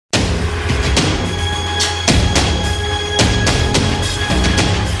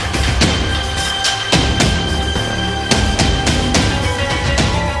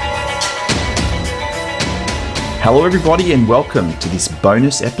Hello, everybody, and welcome to this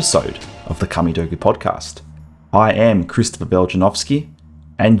bonus episode of the Kamidogu podcast. I am Christopher Beljanovsky,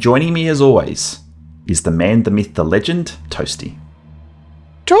 and joining me as always is the man, the myth, the legend, Toasty.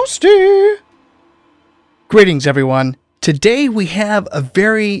 Toasty! Greetings, everyone. Today we have a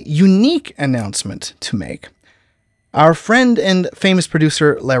very unique announcement to make. Our friend and famous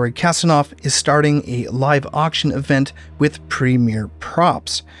producer Larry Kasanoff is starting a live auction event with Premier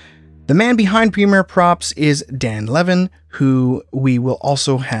Props. The man behind Premier Props is Dan Levin, who we will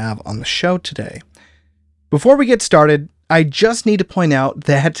also have on the show today. Before we get started, I just need to point out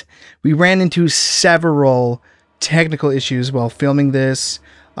that we ran into several technical issues while filming this,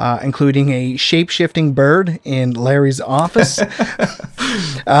 including a shape-shifting bird in Larry's office,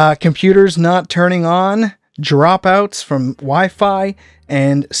 computers not turning on, dropouts from Wi-Fi,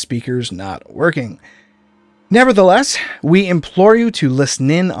 and speakers not working. Nevertheless, we implore you to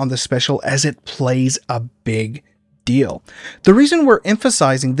listen in on the special as it plays a big deal. The reason we're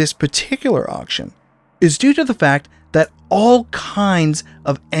emphasizing this particular auction is due to the fact that all kinds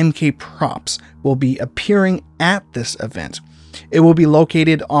of MK props will be appearing at this event. It will be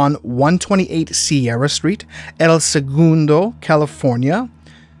located on 128 Sierra Street, El Segundo, California,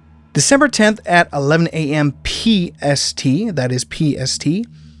 December 10th at 11 a.m. PST, that is PST,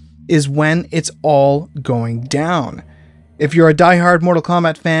 is when it's all going down. If you're a diehard Mortal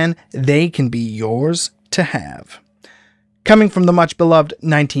Kombat fan, they can be yours to have. Coming from the much beloved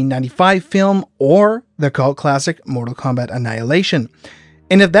 1995 film or the cult classic Mortal Kombat Annihilation.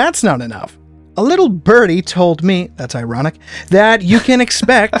 And if that's not enough, a little birdie told me, that's ironic, that you can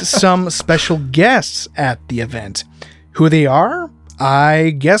expect some special guests at the event. Who they are?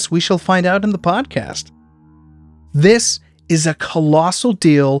 I guess we shall find out in the podcast. This is a colossal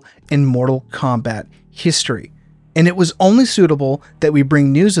deal in Mortal Kombat history, and it was only suitable that we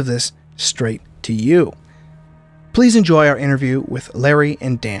bring news of this straight to you. Please enjoy our interview with Larry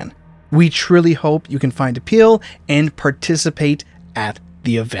and Dan. We truly hope you can find appeal and participate at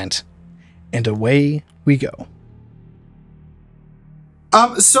the event. And away we go.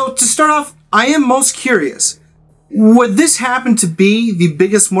 So to start off, I am most curious. Would this happen to be the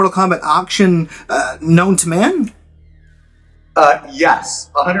biggest Mortal Kombat auction known to man? Yes,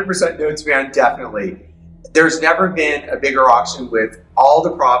 100% known to man, definitely. There's never been a bigger auction with all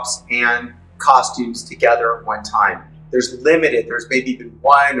the props and costumes together at one time. There's maybe even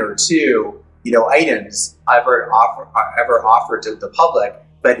one or two, items ever offered to the public,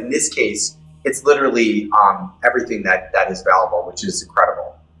 but in this case, it's literally everything that is valuable, which is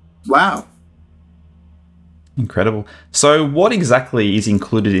incredible. Wow. Incredible. So what exactly is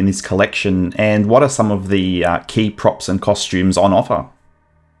included in this collection, and what are some of the key props and costumes on offer?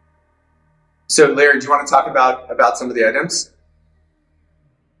 So, Larry, do you want to talk about some of the items?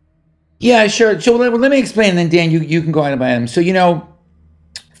 Yeah, sure. So let me explain, and then Dan, you can go on about them. So,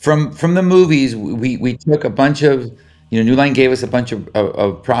 from the movies, we took a bunch of, New Line gave us a bunch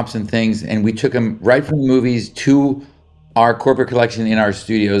of props and things, and we took them right from the movies to our corporate collection in our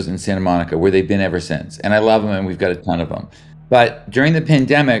studios in Santa Monica, where they've been ever since. And I love them, and we've got a ton of them. But during the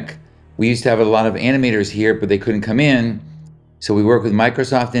pandemic, we used to have a lot of animators here, but they couldn't come in. So we worked with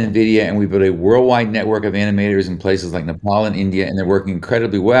Microsoft and NVIDIA, and we built a worldwide network of animators in places like Nepal and India, and they're working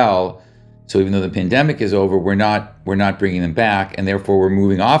incredibly well. So even though the pandemic is over, we're not bringing them back, and therefore we're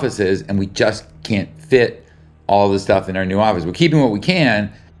moving offices, and we just can't fit all the stuff in our new office. We're keeping what we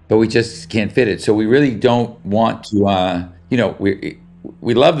can, but we just can't fit it. So we really don't want to,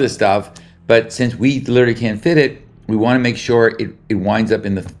 we love this stuff, but since we literally can't fit it, we want to make sure it winds up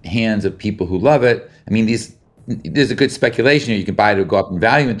in the hands of people who love it. I mean, there's a good speculation. You can buy it, it'll go up in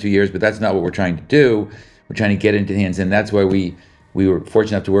value in 2 years, but that's not what we're trying to do. We're trying to get into the hands, and that's why we were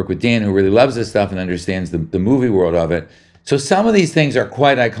fortunate enough to work with Dan, who really loves this stuff and understands the movie world of it. So some of these things are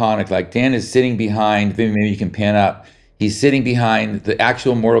quite iconic. Like Dan is sitting behind, maybe you can pan up, he's sitting behind the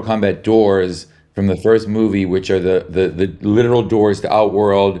actual Mortal Kombat doors from the first movie, which are the literal doors to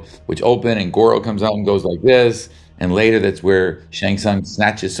Outworld, which open and Goro comes out and goes like this. And later that's where Shang Tsung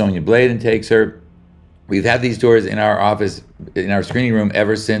snatches Sonya Blade and takes her. We've had these doors in our office, in our screening room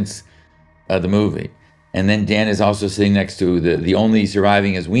ever since the movie. And then Dan is also sitting next to the only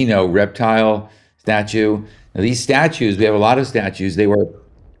surviving, as we know, reptile statue. Now these statues, we have a lot of statues. They were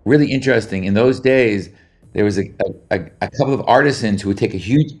really interesting. In those days, there was a couple of artisans who would take a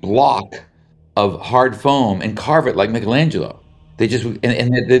huge block of hard foam and carve it like Michelangelo. They just,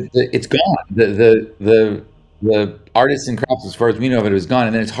 it's gone. The artists and crafts, as far as we know of it, was gone.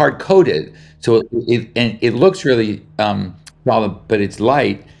 And then it's hard coated. So it looks really solid, but it's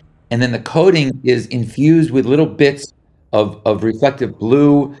light. And then the coating is infused with little bits of reflective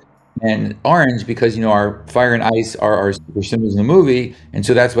blue and orange because our fire and ice are our super symbols in the movie, and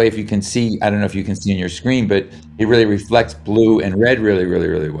so that's why if you can see, I don't know if you can see on your screen, but it really reflects blue and red really, really,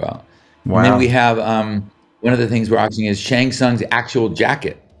 really well. And then Wow. we have one of the things we're auctioning is Shang Tsung's actual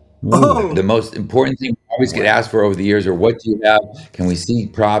jacket. Oh, The most important thing we always get asked for over the years are, what do you have? Can we see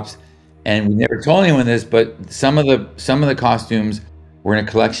props? And we never told anyone this, but some of the costumes were in a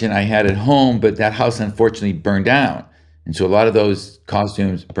collection I had at home, but that house unfortunately burned down. And so a lot of those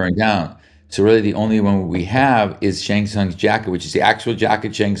costumes burned down. So really the only one we have is Shang Tsung's jacket, which is the actual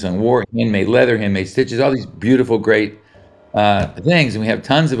jacket Shang Tsung wore, handmade leather, handmade stitches, all these beautiful, great things. And we have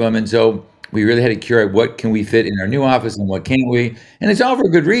tons of them. And so we really had to curate what can we fit in our new office and what can't we. And it's all for a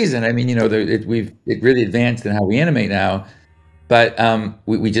good reason. I mean, it really advanced in how we animate now. But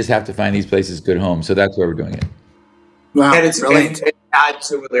we just have to find these places good homes. So that's why we're doing it. wow. And it's Brilliant. and add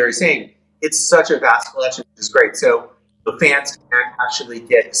to what Larry's saying, it's such a vast collection, which is great. So the fans can actually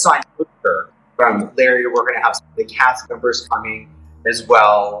get a signed poster from Larry. We're going to have some of the cast members coming as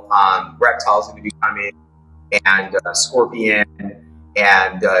well. Reptile's going to be coming, and Scorpion,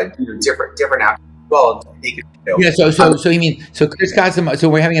 and different actors as well. They can, Yeah, so you mean Chris Casamassa? So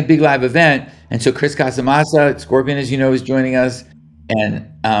we're having a big live event, and so Chris Casamassa, Scorpion, as you know, is joining us, and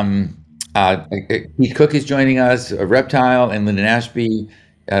Keith Cook is joining us, Reptile, and Lyndon Ashby.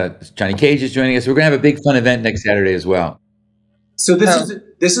 Johnny Cage is joining us. We're gonna have a big fun event next Saturday as well. So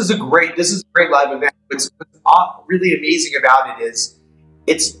this is a great live event. What's really amazing about it is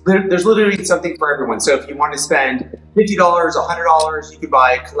there's literally something for everyone. So if you want to spend $50, $100, you could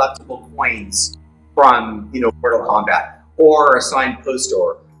buy collectible coins from Mortal Kombat, or a signed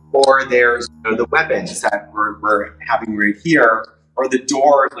poster, or there's the weapons that we're having right here, or the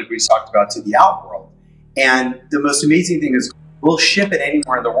doors like we talked about to the Outworld. And the most amazing thing is we'll ship it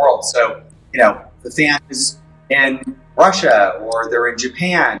anywhere in the world. So the fans in Russia or they're in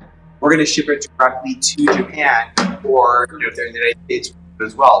Japan, we're going to ship it directly to Japan, or if they're in the United States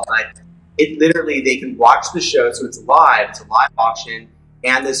as well. But it literally, they can watch the show, so it's a live auction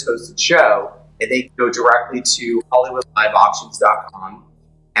and this hosted show, and they can go directly to HollywoodLiveAuctions.com,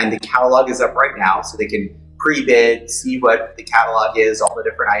 and the catalog is up right now, so they can pre-bid, see what the catalog is, all the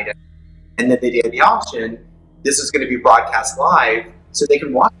different items, and then the day of the auction, this is going to be broadcast live, so they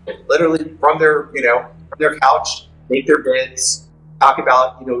can watch it literally from their couch, make their bids, talk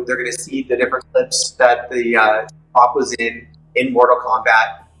about they're going to see the different clips that the prop was in Mortal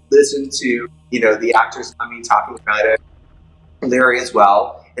Kombat, listen to the actors coming talking about it, Larry as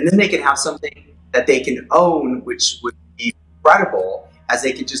well, and then they can have something that they can own, which would be incredible, as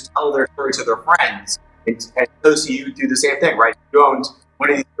they can just tell their story to their friends. And those of you who do the same thing, right? If you owned one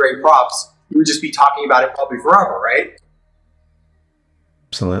of these great props, you would just be talking about it probably forever, right?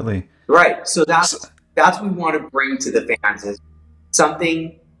 Absolutely. Right. So that's what we want to bring to the fans, is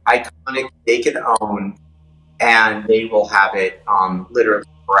something iconic they can own, and they will have it literally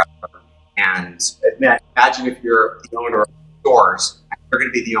forever. And imagine if you're the owner of stores, you're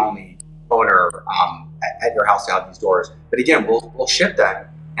going to be the only owner at your house to have these doors. But again, we'll ship them,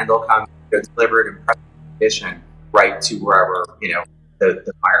 and they'll come delivered in present condition right to wherever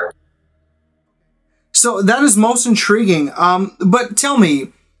the buyer. So that is most intriguing. But tell me,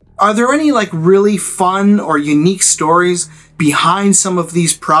 are there any really fun or unique stories behind some of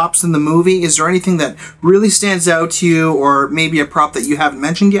these props in the movie? Is there anything that really stands out to you, or maybe a prop that you haven't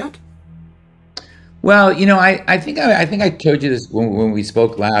mentioned yet? Well, I think I told you this when we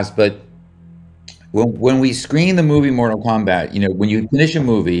spoke last, but when we screen the movie Mortal Kombat, when you finish a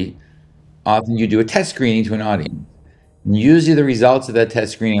movie, often you do a test screening to an audience. And usually the results of that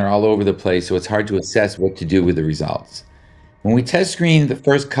test screening are all over the place, so it's hard to assess what to do with the results. When we test screened the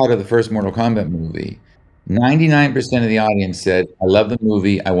first cut of the first Mortal Kombat movie, 99% of the audience said, "I love the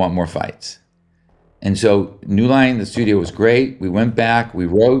movie, I want more fights." And so New Line, the studio, was great. We went back, we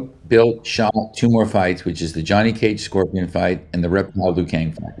wrote, built, shot 2 more fights, which is the Johnny Cage Scorpion fight and the Reptile Liu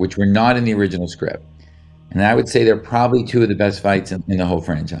Kang fight, which were not in the original script. And I would say they're probably 2 of the best fights in the whole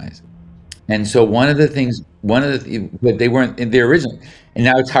franchise. And so but they weren't in the original. And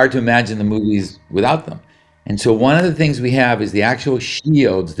now it's hard to imagine the movies without them. And so one of the things we have is the actual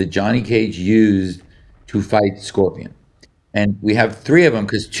shields that Johnny Cage used to fight Scorpion. And we have 3 of them,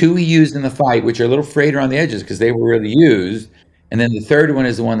 because 2 he used in the fight, which are a little frayed around the edges because they were really used. And then the third one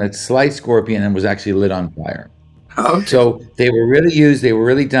is the one that sliced Scorpion and was actually lit on fire. Okay. So they were really used. They were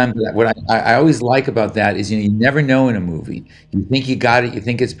really done. What I always like about that is, you never know in a movie. You think you got it. You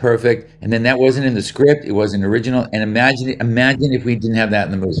think it's perfect. And then that wasn't in the script. It wasn't original. And imagine if we didn't have that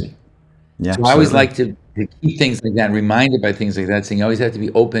in the movie. Yeah, So I always like to keep things like that, reminded by things like that, saying you always have to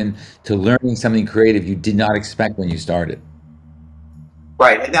be open to learning something creative you did not expect when you started.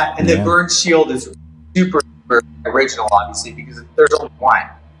 Right, and the burn shield is super original, obviously, because there's only one.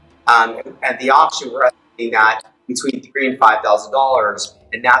 And the auction, we're estimating that between $3,000 and $5,000,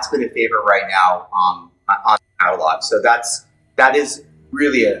 and that's been a favorite right now on the catalog. So that is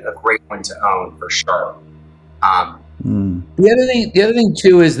really a great one to own for sure. The other thing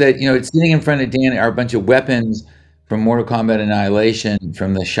too is that it's sitting in front of Dan are a bunch of weapons from Mortal Kombat Annihilation,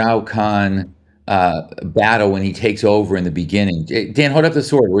 from the Shao Kahn battle when he takes over in the beginning. Dan, hold up the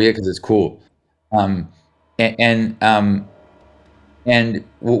sword, will you? Because it's cool. And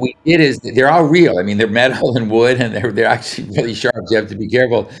what we did is they're all real. I mean, they're metal and wood, and they're actually really sharp. So you have to be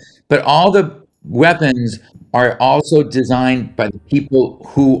careful. But all the weapons are also designed by the people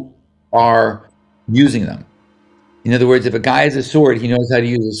who are using them. In other words, if a guy has a sword, he knows how to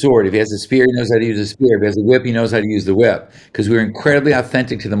use a sword. If he has a spear, he knows how to use a spear. If he has a whip, he knows how to use the whip. Because we were incredibly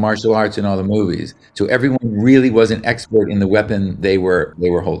authentic to the martial arts in all the movies. So everyone really was an expert in the weapon they were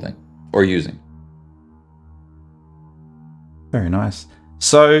holding or using. Very nice.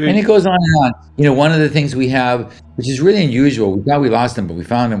 So, and it goes on and on. One of the things we have, which is really unusual, we thought we lost them, but we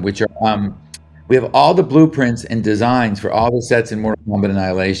found them, which are we have all the blueprints and designs for all the sets in Mortal Kombat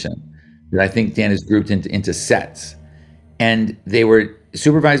Annihilation that I think Dan has grouped into sets, and they were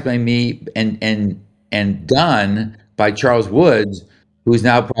supervised by me and done by Charles Woods, who's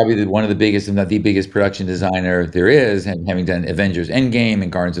now probably one of the biggest, if not the biggest, production designer there is, and having done Avengers Endgame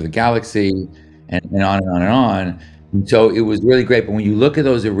and Guardians of the Galaxy, and on and on and on. And so it was really great. But when you look at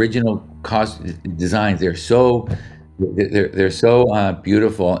those original cost designs, they're so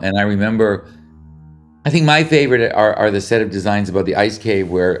beautiful. And I remember, I think my favorite are the set of designs about the ice cave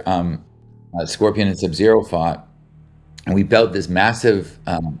where Scorpion and Sub-Zero fought, and we built this massive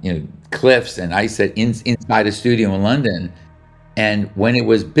cliffs and ice set inside a studio in London. And when it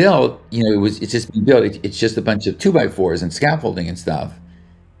was built, it's just been built. It's just a bunch of 2x4s and scaffolding and stuff.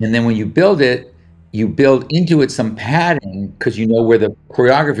 And then when you build it, you build into it some padding because you know where the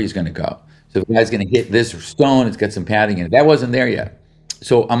choreography is going to go. So if the guy's going to hit this stone, it's got some padding in it. That wasn't there yet.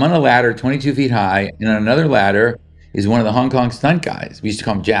 So I'm on a ladder 22 feet high, and on another ladder is one of the Hong Kong stunt guys. We used to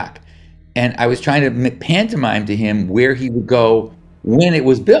call him Jack. And I was trying to pantomime to him where he would go when it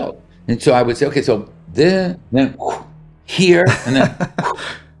was built. And so I would say, okay, so then here, and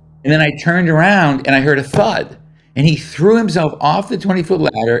then I turned around and I heard a thud. And he threw himself off the 20-foot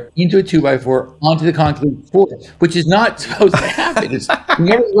ladder into a 2x4 onto the concrete floor, which is not supposed to happen. You're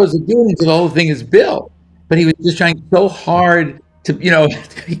never supposed to do it until the whole thing is built. But he was just trying so hard to be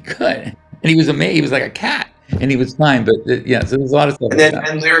good. And he was amazing. He was like a cat, and he was fine. But so there's a lot of stuff.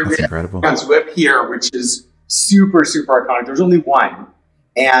 And Larry Brown's whip here, which is super, super iconic. There's only one.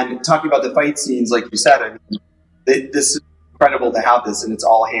 And talking about the fight scenes, like you said, I mean, this is incredible to have this, and it's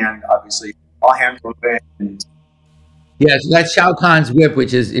all hand, obviously, all hand woven. And yeah, so that's Shao Kahn's whip,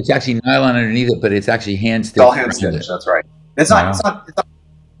 which is, it's actually nylon underneath it, but it's actually hand stitched. It's all hand stitched, that's right. It's not.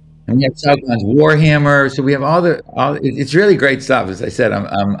 And we have Shao Kahn's Warhammer, so we have all it's really great stuff. As I said,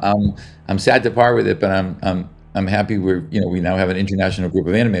 I'm sad to part with it, but I'm happy we now have an international group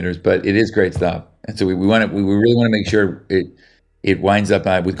of animators, but it is great stuff. And so we really want to make sure it winds up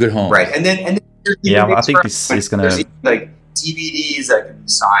with good homes. Right, and then I think this is going to, like DVDs that can be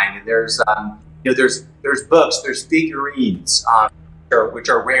signed, and there's there's books, there's figurines, which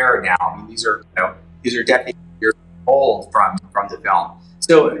are rare now. I mean, these are decades years old from the film.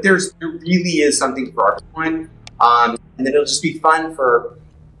 So there really is something for everyone, and then it'll just be fun for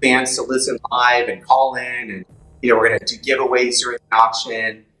fans to listen live and call in, and we're going to do giveaways during the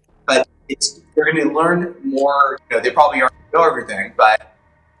auction. But they're going to learn more. They probably already know everything, but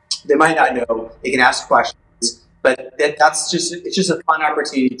they might not know. They can ask questions, but it's just a fun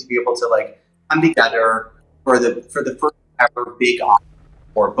opportunity to be able to come together for the first ever big auction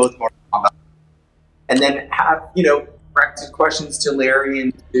for both Mortal Kombat, and then have directed questions to Larry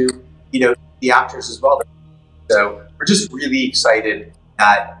and to the actors as well. So we're just really excited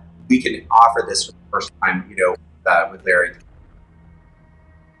that we can offer this for the first time, with Larry.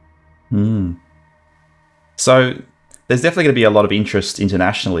 So there's definitely going to be a lot of interest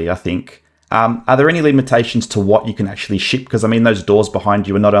internationally, I think. Are there any limitations to what you can actually ship? Because, I mean, those doors behind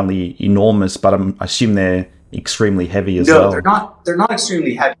you are not only enormous, but I assume they're extremely heavy as well. No, they're not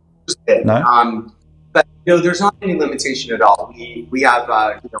extremely heavy. No? But there's not any limitation at all. We have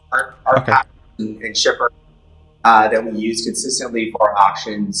our packers and shipper that we use consistently for our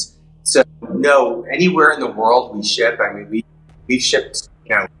auctions. So no, anywhere in the world we ship. I mean, we've shipped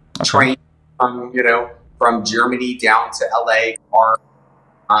trains from Germany down to LA.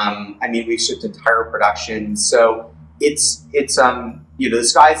 We've shipped entire productions. So it's the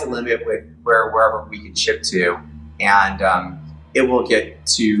sky's the limit with wherever we can ship to, and it will get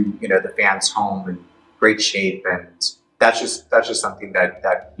to the fans' home in great shape, and that's just something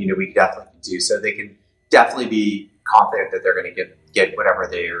that we definitely can do. So they can definitely be confident that they're going to get whatever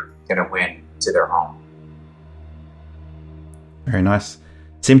they're going to win to their home. Very nice.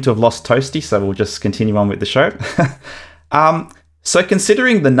 Seem to have lost Toasty, so we'll just continue on with the show. So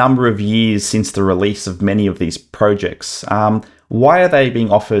considering the number of years since the release of many of these projects, why are they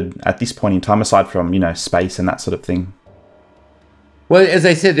being offered at this point in time, aside from, space and that sort of thing? Well, as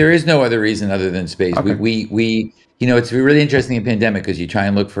I said, there is no other reason other than space. Okay. We it's really interesting in pandemic because you try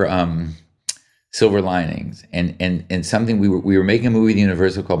and look for silver linings, and something we were making a movie at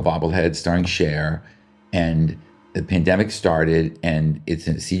Universal called Bobblehead starring Cher, and the pandemic started, and it's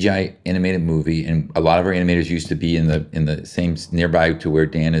a CGI animated movie, and a lot of our animators used to be in the same nearby to where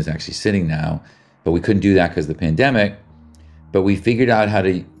Dan is actually sitting now, but we couldn't do that because of the pandemic. But we figured out how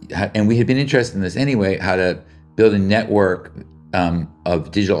to, and we had been interested in this anyway, how to build a network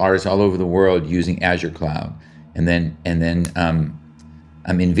of digital artists all over the world using Azure Cloud, and then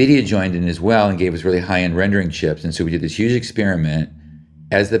NVIDIA joined in as well and gave us really high-end rendering chips, and so we did this huge experiment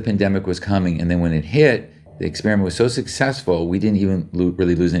as the pandemic was coming, and then when it hit, the experiment was so successful, we didn't even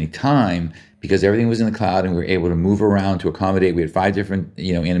really lose any time because everything was in the cloud and we were able to move around to accommodate. We had 5 different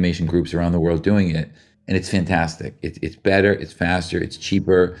animation groups around the world doing it, and it's fantastic. It's better, it's faster, it's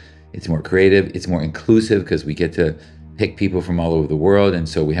cheaper, it's more creative, it's more inclusive because we get to pick people from all over the world, and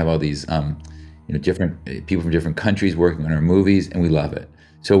so we have all these different people from different countries working on our movies, and we love it.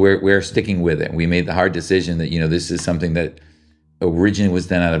 So we're sticking with it. We made the hard decision that this is something that originally was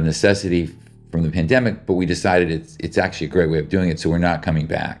done out of necessity from the pandemic, but we decided it's actually a great way of doing it, so we're not coming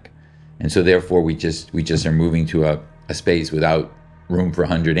back. And so therefore we just are moving to a space without room for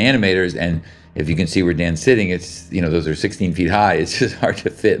 100 animators, and if you can see where Dan's sitting, it's those are 16 feet high. It's just hard to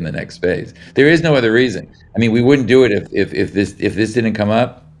fit in the next space. There is no other reason. I mean, we wouldn't do it if this didn't come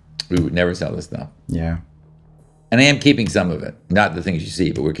up. We would never sell this stuff. Yeah. And I am keeping some of it, not the things you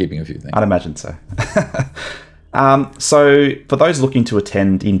see, but we're keeping a few things. I'd imagine so. So for those looking to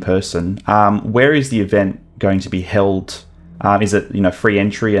attend in person, where is the event going to be held? Is it free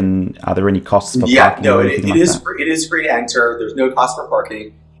entry, and are there any costs for parking? No, it is free to enter. There's no cost for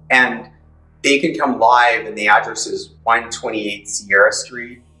parking, and they can come live, and the address is 128 Sierra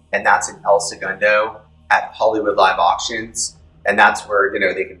Street, and that's in El Segundo at Hollywood Live Auctions, and that's where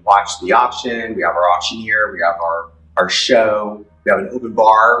they can watch the auction. We have our auctioneer, we have our show, we have an open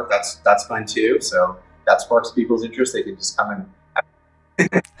bar. That's fun too. So that sparks people's interest. They can just come and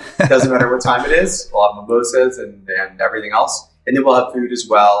it doesn't matter what time it is. We'll have mimosas and everything else. And then we'll have food as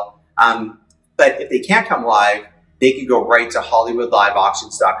well. But if they can't come live, they can go right to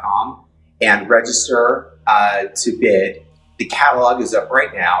HollywoodLiveAuctions.com and register to bid. The catalog is up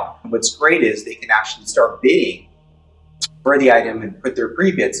right now. And what's great is they can actually start bidding for the item and put their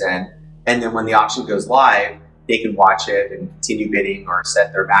pre-bids in. And then when the auction goes live, they can watch it and continue bidding or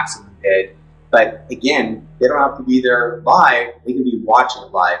set their maximum bid. But again, they don't have to be there live. They can be watching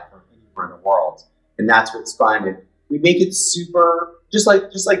it live from anywhere in the world. And that's what's fun. And we make it super, just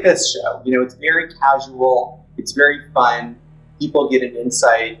like this show. It's very casual. It's very fun. People get an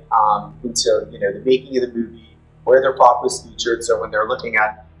insight into, the making of the movie, where their prop was featured. So when they're looking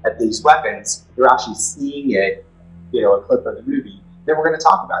at these weapons, they're actually seeing it, a clip of the movie. Then we're going to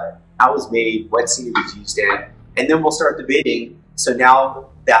talk about it. How it was made, what scene it was used in, and then we'll start debating. So now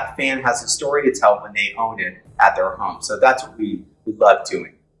that fan has a story to tell when they own it at their home. So that's what we love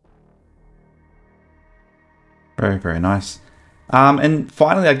doing. Very, very nice. And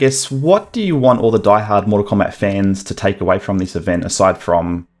finally, I guess, what do you want all the diehard Mortal Kombat fans to take away from this event, aside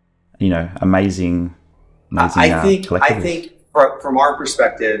from, amazing I think from our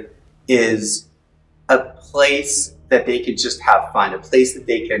perspective is a place that they could just have fun, a place that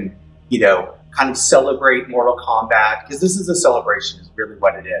they can, kind of celebrate Mortal Kombat, because this is a celebration is really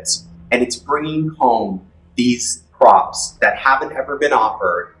what it is. And it's bringing home these props that haven't ever been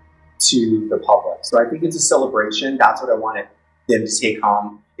offered to the public. So I think it's a celebration. That's what I wanted them to take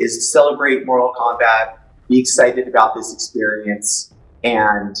home, is to celebrate Mortal Kombat, be excited about this experience,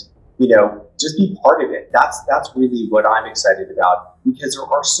 and, just be part of it. That's really what I'm excited about, because there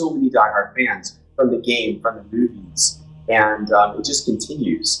are so many diehard fans from the game, from the movies, and it just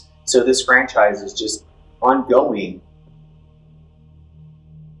continues. So this franchise is just ongoing.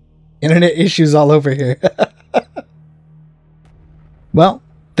 Internet issues all over here. Well,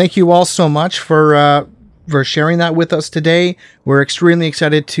 thank you all so much for sharing that with us today. We're extremely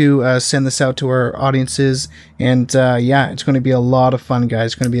excited to send this out to our audiences. And it's going to be a lot of fun,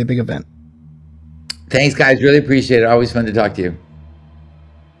 guys. It's going to be a big event. Thanks, guys. Really appreciate it. Always fun to talk to you.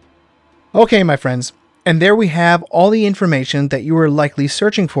 Okay, my friends. And there we have all the information that you were likely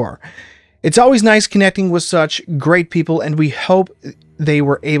searching for. It's always nice connecting with such great people, and we hope they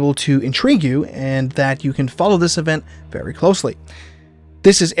were able to intrigue you and that you can follow this event very closely.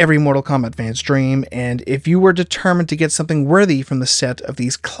 This is every Mortal Kombat fan's dream, and if you were determined to get something worthy from the set of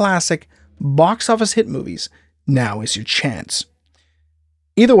these classic box office hit movies, now is your chance.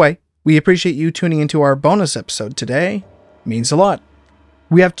 Either way, we appreciate you tuning into our bonus episode today. It means a lot.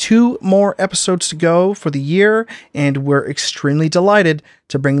 We have 2 more episodes to go for the year, and we're extremely delighted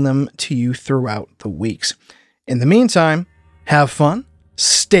to bring them to you throughout the weeks. In the meantime, have fun,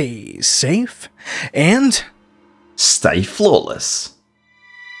 stay safe, and Stay flawless.